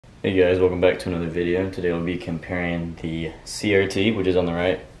Hey guys, welcome back to another video. Today we'll be comparing the CRT, which is on the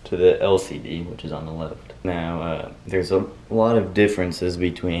right, to the LCD, which is on the left. Now, there's a lot of differences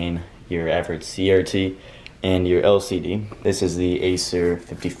between your average CRT and your LCD. This is the Acer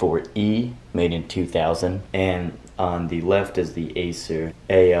 54E, made in 2000, and on the left is the Acer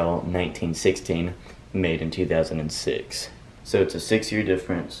AL 1916, made in 2006. So it's a 6-year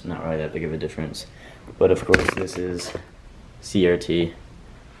difference, not really that big of a difference, but of course this is CRT.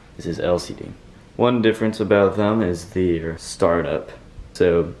 This is LCD. One difference about them is the startup.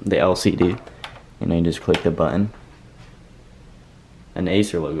 So the LCD, you just click the button, an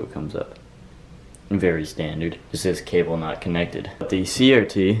Acer logo comes up. Very standard. It says cable not connected. But the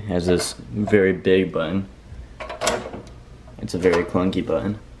CRT has this very big button. It's a very clunky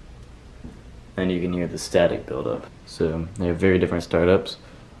button. And you can hear the static buildup. So they have very different startups.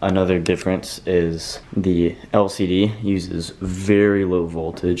 Another difference is the LCD uses very low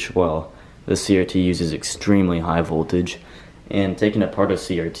voltage while the CRT uses extremely high voltage, and taking apart a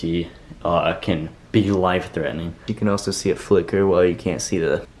CRT can be life-threatening. You can also see it flicker while you can't see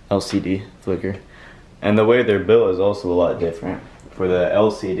the LCD flicker. And the way they're built is also a lot different. For the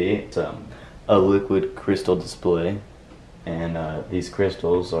LCD, it's a liquid crystal display, and these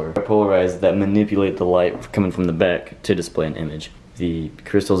crystals are polarized that manipulate the light coming from the back to display an image. The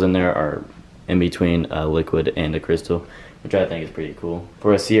crystals in there are in between a liquid and a crystal, which I think is pretty cool.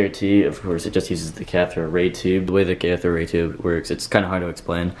 For a CRT, of course, it just uses the cathode ray tube. The way the cathode ray tube works, it's kind of hard to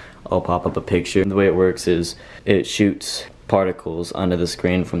explain. I'll pop up a picture. The way it works is it shoots particles onto the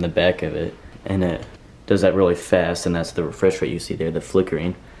screen from the back of it, and it does that really fast, and that's the refresh rate you see there, the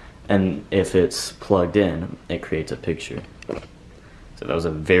flickering. And if it's plugged in, it creates a picture. So that was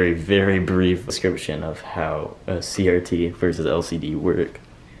a very, very brief description of how a CRT versus LCD work.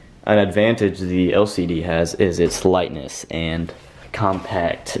 An advantage the LCD has is its lightness and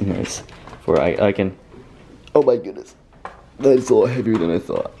compactness. I can, oh my goodness, that's a lot heavier than I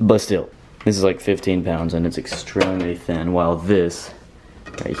thought. But still, this is like 15 pounds and it's extremely thin, while this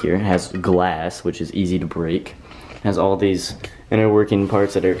right here has glass, which is easy to break. Has all these inner working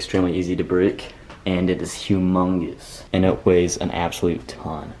parts that are extremely easy to break. And it is humongous, and it weighs an absolute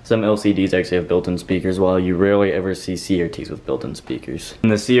ton. Some LCDs actually have built-in speakers, while you rarely ever see CRTs with built-in speakers.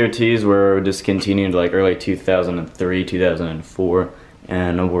 And the CRTs were discontinued like early 2003, 2004,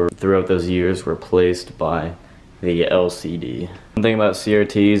 and were throughout those years replaced by the LCD. One thing about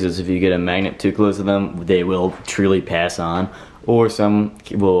CRTs is if you get a magnet too close to them, they will truly pass on, or some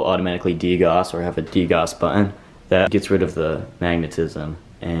will automatically degauss or have a degauss button that gets rid of the magnetism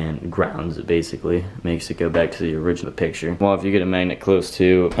and grounds it, basically makes it go back to the original picture. Well, if you get a magnet close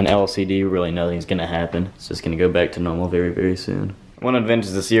to an LCD, really nothing's gonna happen. It's just gonna go back to normal very, very soon. One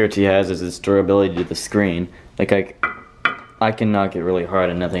advantage the CRT has is its durability to the screen. Like I can knock it really hard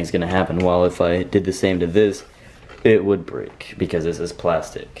and nothing's gonna happen, while if I did the same to this, it would break because this is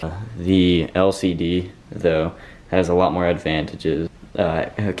plastic. The LCD, though, has a lot more advantages.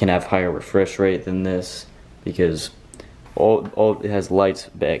 It can have higher refresh rate than this because it has lights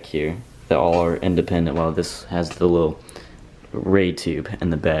back here that all are independent, while this has the little ray tube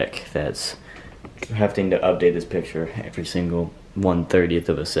in the back that's having to update this picture every single 1/30th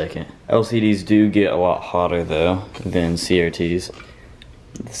of a second. LCDs do get a lot hotter though than CRTs.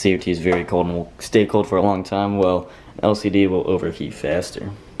 The CRT is very cold and will stay cold for a long time, while LCD will overheat faster.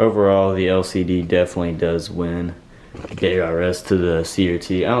 Overall, the LCD definitely does win. Big RS to the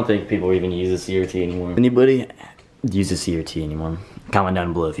CRT. I don't think people even use a CRT anymore. Anybody use a CRT anymore? Comment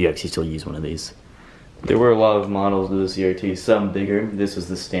down below if you actually still use one of these. There were a lot of models of the CRT, some bigger. This was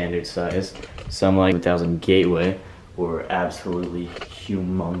the standard size. Some like 1000 Gateway were absolutely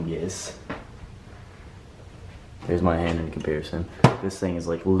humongous. There's my hand in comparison. This thing is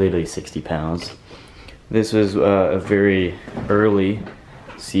like literally 60 pounds. This was a very early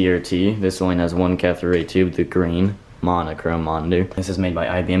CRT. This only has one cathode ray tube, the green monochrome monitor. This is made by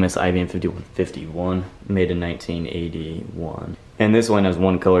IBM. It's IBM 5151, made in 1981. And this one has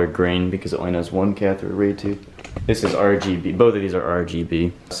one color, green, because it only has one cathode ray tube. This is RGB. Both of these are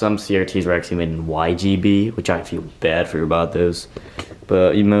RGB. Some CRTs are actually made in YGB, which I feel bad for about those.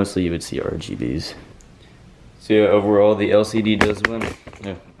 But mostly you would see RGBs. So yeah, overall the LCD does win.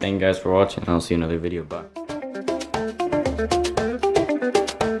 Yeah, thank you guys for watching. I'll see you in another video. Bye.